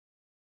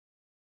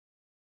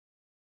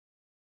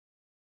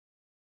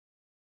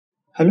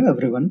Hello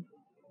everyone,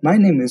 my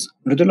name is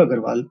Mridul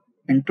Agarwal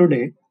and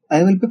today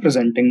I will be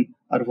presenting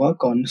our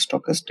work on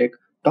stochastic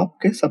top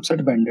K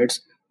subset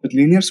bandits with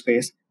linear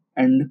space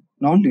and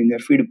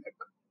nonlinear feedback.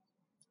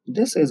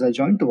 This is a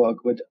joint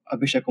work with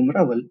Abhishek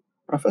Umrawal,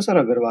 Professor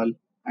Agarwal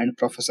and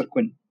Professor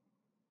Quinn.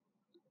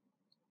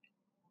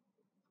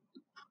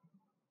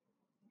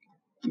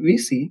 We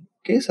see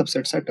K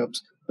subset setups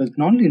with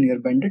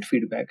nonlinear bandit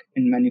feedback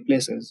in many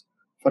places.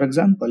 For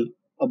example,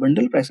 a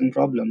bundle pricing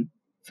problem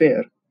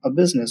where a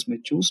business may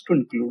choose to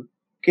include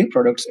K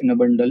products in a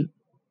bundle.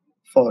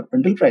 For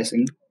bundle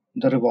pricing,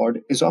 the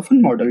reward is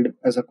often modeled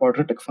as a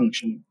quadratic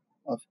function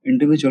of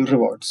individual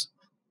rewards.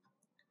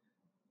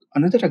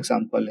 Another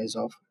example is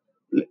of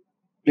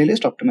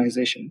playlist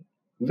optimization,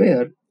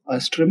 where a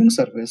streaming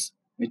service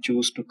may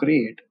choose to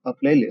create a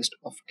playlist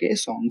of k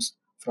songs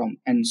from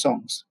n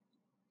songs.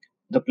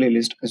 The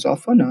playlist is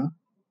often a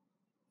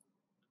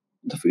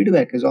the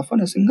feedback is often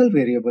a single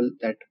variable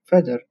that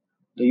whether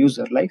the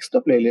user likes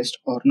the playlist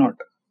or not.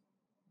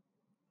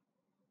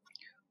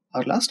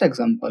 Our last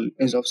example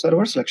is of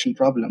server selection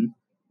problem,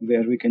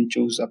 where we can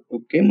choose up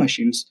to k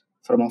machines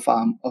from a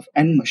farm of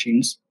n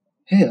machines.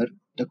 Here,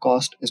 the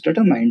cost is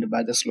determined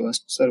by the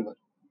slowest server.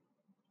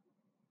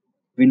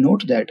 We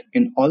note that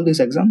in all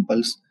these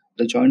examples,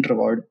 the joint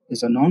reward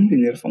is a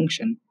nonlinear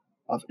function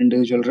of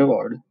individual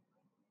rewards,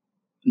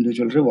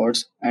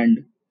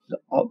 and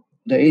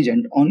the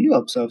agent only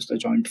observes the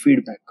joint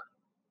feedback.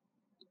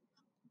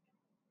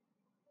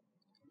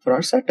 For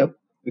our setup,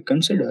 we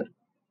consider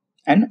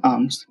n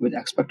arms with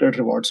expected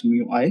rewards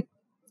mu I.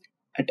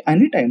 At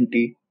any time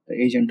t,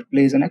 the agent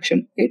plays an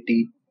action at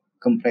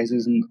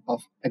comprising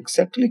of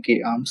exactly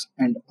k arms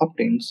and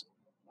obtains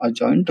a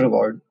joint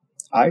reward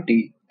rt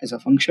as a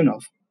function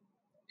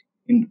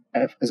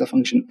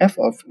f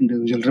of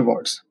individual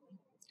rewards.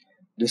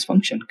 This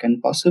function can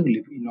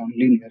possibly be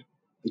nonlinear,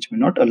 which may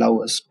not allow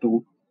us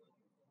to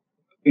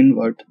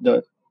invert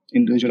the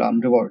individual arm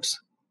rewards.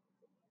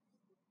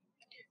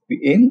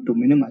 We aim to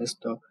minimize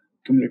the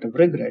cumulative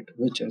regret,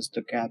 which is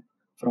the gap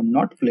from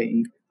not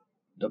playing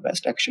the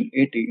best action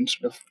at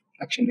instead of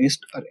action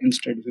east, or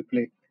instead we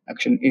play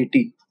action at.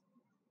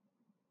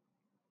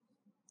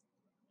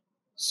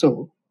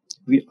 So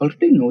we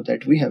already know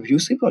that we have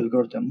UCP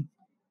algorithm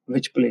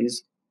which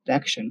plays the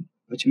action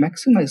which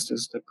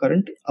maximizes the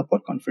current upper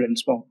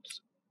confidence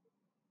bounds.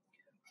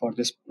 For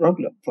this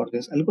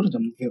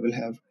algorithm, we will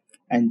have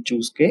n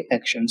choose k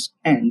actions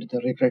and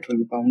the regret will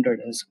be bounded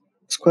as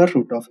square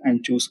root of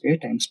n choose k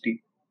times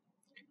t.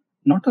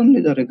 Not only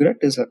the regret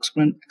is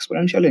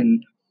exponential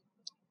in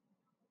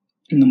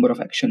number of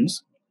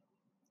actions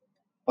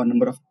or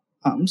number of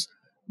arms,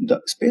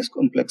 the space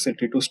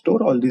complexity to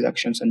store all these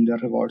actions and their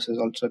rewards is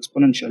also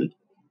exponential,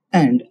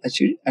 and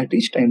at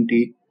each time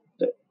t,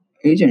 the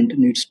agent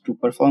needs to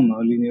perform a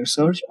linear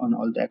search on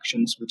all the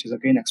actions, which is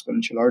again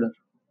exponential order.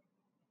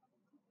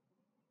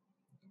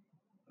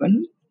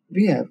 When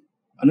we have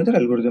another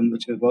algorithm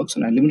which works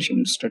on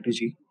elimination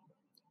strategy,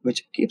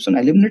 which keeps on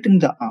eliminating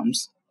the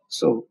arms.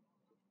 So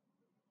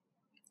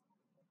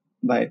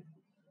by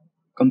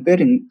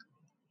comparing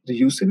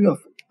the UCB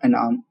of an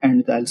arm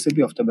and the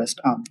LCB of the best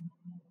arm,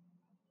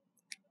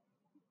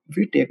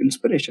 we take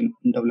inspiration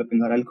in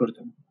developing our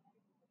algorithm.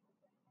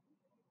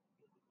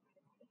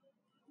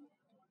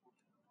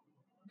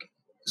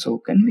 So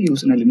can we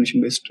use an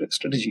elimination-based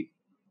strategy?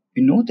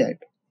 We know that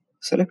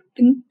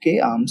selecting k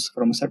arms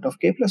from a set of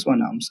k plus 1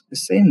 arms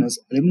is same as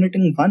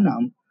eliminating one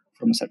arm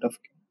from a set of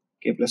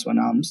k plus 1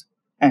 arms,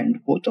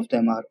 and both of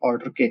them are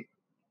order k.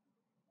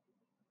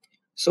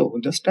 So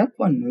the step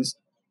 1 is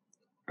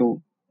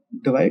to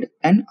divide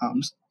n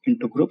arms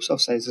into groups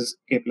of sizes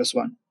k plus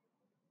 1.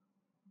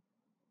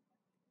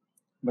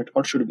 But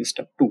what should be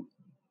step 2?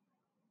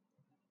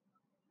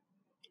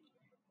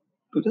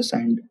 To this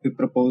end, we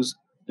propose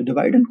the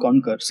divide and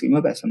conquer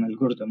CMAB-SM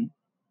algorithm,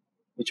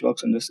 which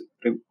works on this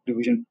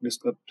division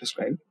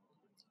described.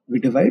 We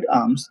divide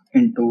arms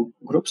into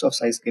groups of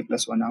size k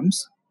plus 1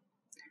 arms.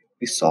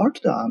 We sort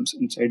the arms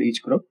inside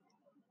each group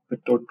with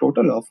a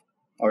total of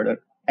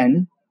order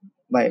n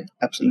by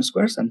epsilon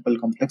square sample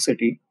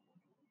complexity,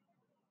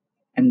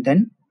 and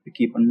then we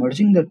keep on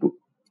merging the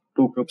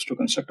two groups to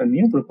construct a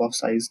new group of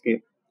size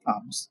k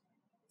arms.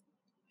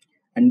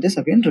 And this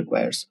again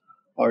requires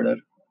order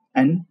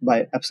n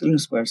by epsilon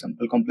square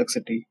sample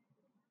complexity.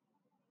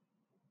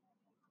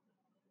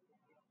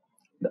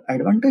 The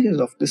advantages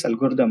of this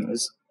algorithm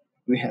is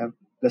we have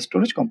the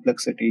storage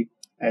complexity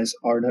as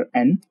order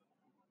n.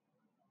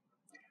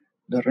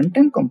 The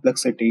runtime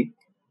complexity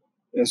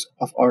is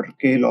of order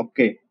k log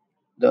k.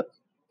 The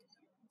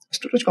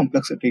storage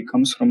complexity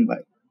comes from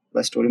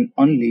by storing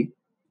only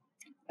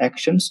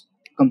actions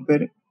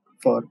compared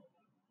for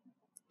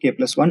k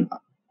plus 1,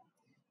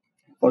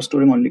 for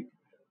storing only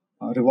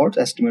rewards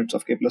estimates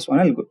of k plus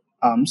 1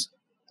 arms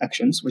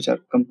actions which are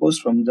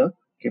composed from the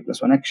k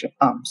plus 1 action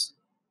arms.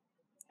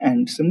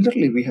 And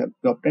similarly, we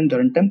obtain the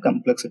runtime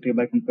complexity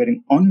by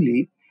comparing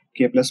only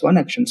k plus 1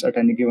 actions at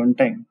any given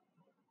time.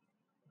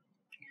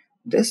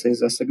 This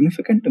is a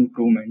significant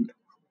improvement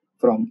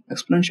from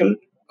exponential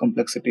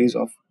complexities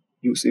of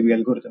UCB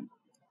algorithm.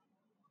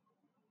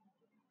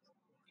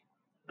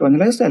 To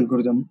analyze the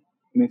algorithm,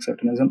 we make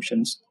certain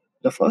assumptions.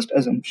 The first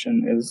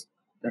assumption is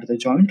that the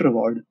joint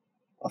reward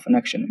of an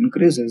action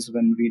increases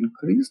when we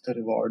increase the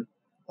reward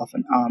of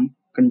an arm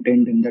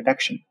contained in that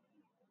action.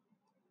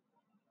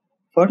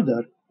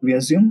 Further, we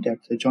assume that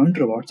the joint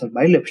rewards are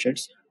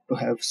bi-Lipschitz to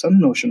have some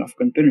notion of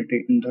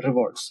continuity in the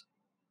rewards.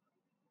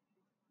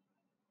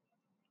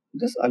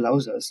 This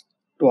allows us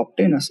to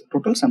obtain a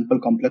total sample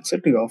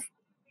complexity of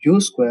u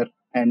square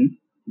n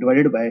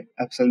divided by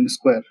epsilon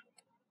square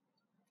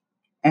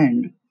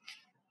and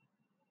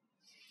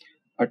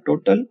a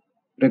total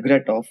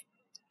regret of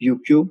u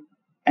cube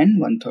n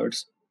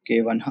 1/3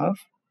 k 1/2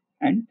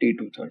 and t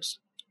 2/3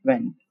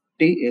 when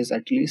t is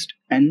at least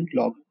n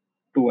log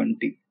 2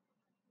 1t.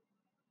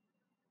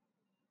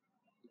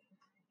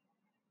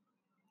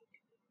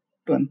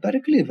 To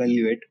empirically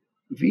evaluate,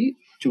 we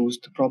choose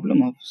the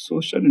problem of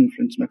social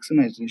influence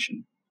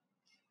maximization.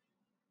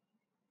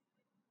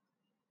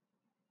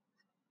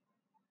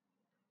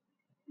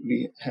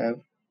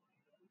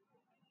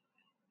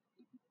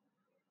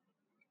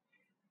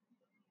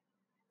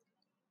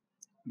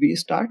 We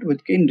start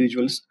with k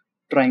individuals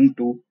trying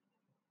to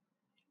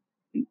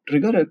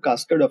trigger a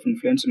cascade of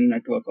influence in a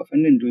network of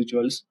n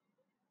individuals,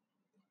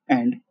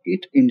 and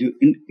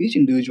each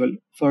individual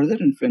further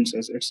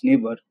influences its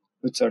neighbor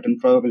with certain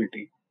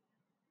probability.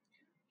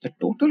 The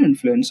total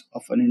influence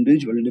of an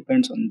individual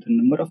depends on the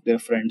number of their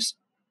friends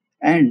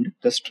and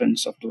the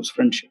strengths of those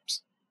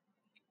friendships.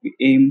 We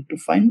aim to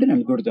find an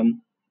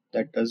algorithm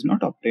that does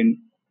not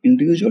obtain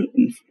individual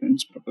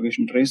influence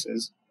propagation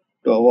traces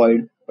to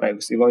avoid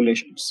privacy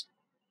violations.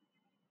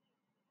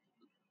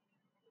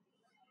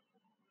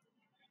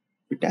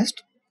 We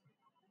test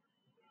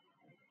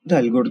the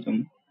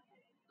algorithm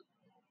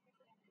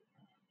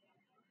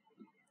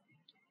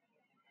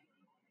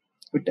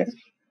we test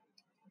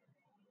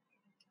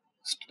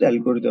the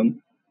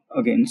algorithm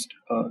against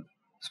a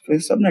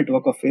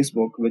subnetwork of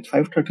Facebook with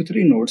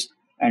 533 nodes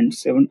and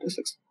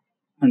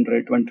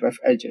 7625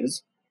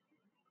 edges,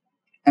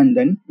 and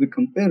then we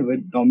compare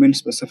with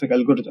domain-specific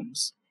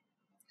algorithms.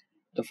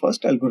 The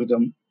first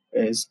algorithm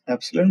is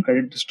epsilon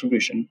credit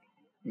distribution,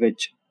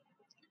 which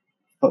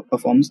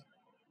performs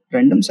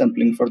random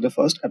sampling for the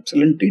first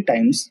epsilon t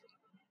times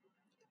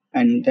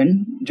and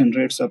then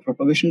generates a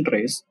propagation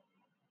trace,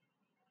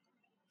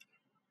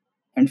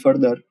 and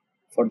further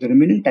for the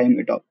remaining time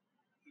it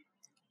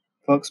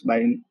works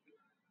by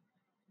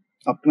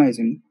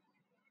optimizing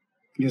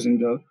using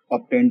the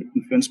obtained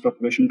influence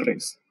propagation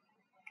trace.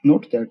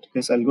 Note that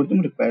this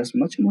algorithm requires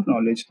much more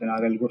knowledge than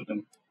our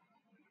algorithm.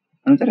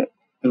 Another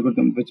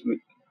algorithm with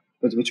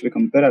which we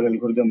compare our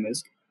algorithm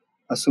is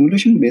a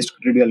simulation-based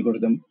greedy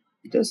algorithm.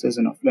 This is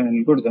an offline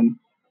algorithm,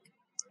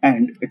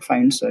 and it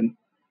finds a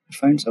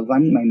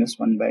 1 minus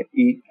 1 by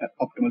e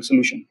optimal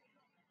solution.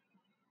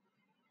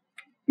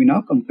 We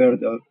now compare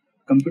the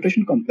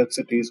computation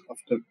complexities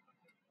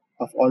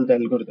of all the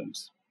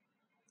algorithms.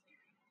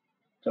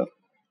 The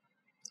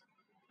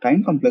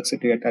time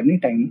complexity at any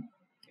time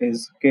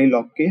is k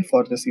log k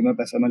for the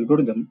CMAB-SM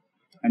algorithm,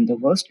 and the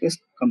worst case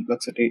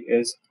complexity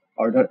is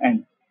order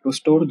n to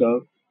store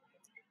the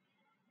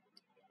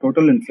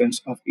total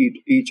influence of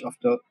each of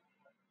the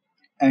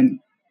n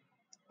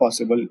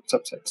possible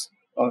subsets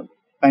or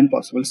n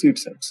possible seed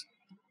sets.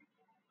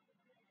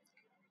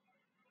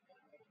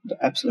 The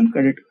epsilon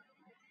credit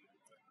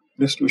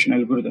distribution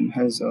algorithm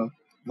has a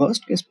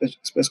worst case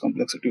space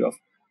complexity of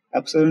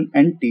epsilon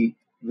nt,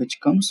 which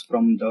comes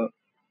from the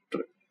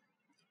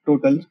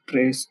total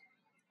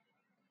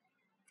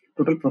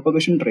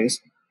propagation trace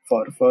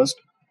for first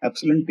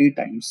epsilon t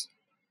times.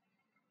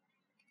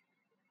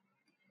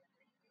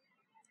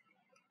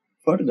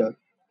 Further,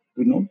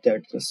 we note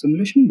that the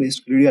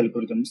simulation-based greedy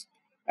algorithms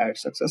add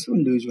successive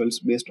individuals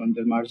based on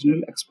their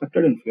marginal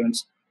expected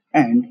influence,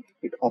 and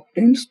it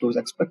obtains those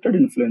expected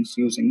influence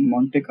using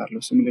Monte Carlo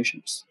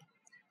simulations,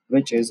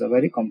 which is a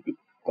very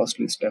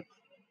costly step.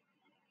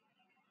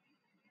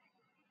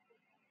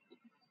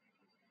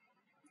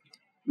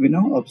 We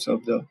now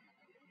observe the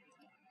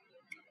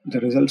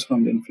results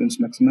from the influence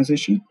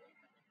maximization.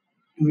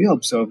 We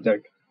observe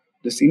that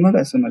the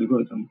CMAB-SM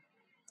algorithm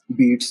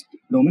beats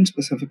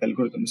domain-specific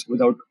algorithms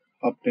without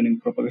obtaining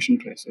propagation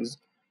traces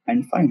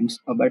and finds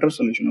a better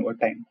solution over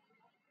time.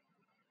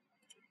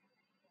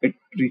 It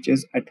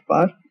reaches at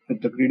par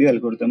with the greedy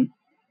algorithm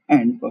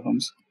and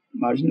performs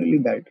marginally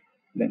better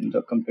than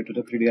compared to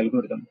the greedy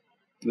algorithm,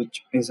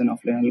 which is an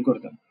offline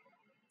algorithm.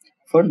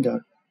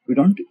 Further, we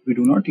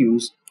do not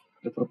use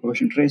the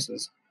propagation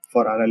traces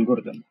for our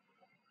algorithm.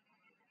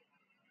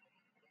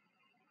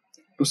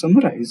 To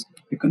summarize,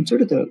 we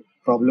consider the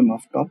problem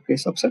of top k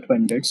subset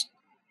bandits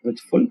with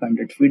full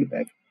bandit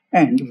feedback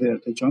and where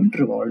the joint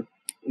reward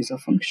is a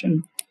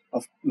function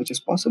of which is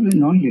possibly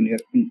nonlinear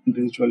in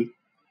individual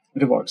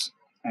rewards,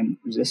 and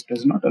this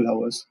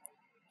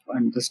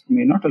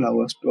may not allow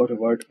us to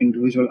reward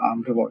individual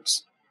arm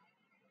rewards.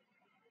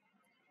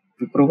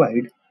 We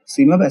provide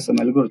CMAB-SM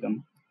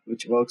algorithm,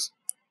 which works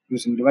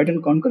using divide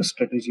and conquer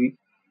strategy,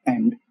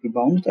 and we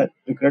bound the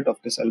regret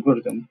of this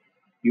algorithm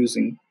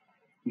using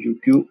U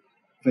cube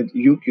with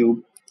U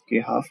cube,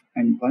 K half,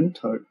 and one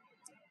third,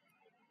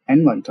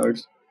 N one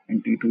thirds,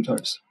 and T two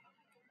thirds.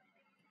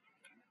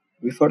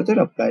 We further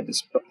apply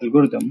this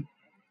algorithm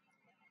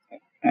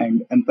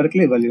and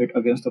empirically evaluate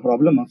against the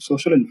problem of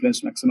social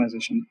influence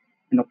maximization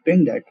and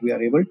obtain that we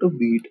are able to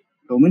beat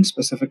domain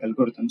specific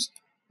algorithms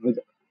with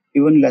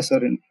even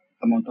lesser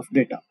amount of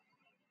data.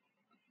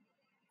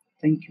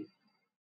 Thank you.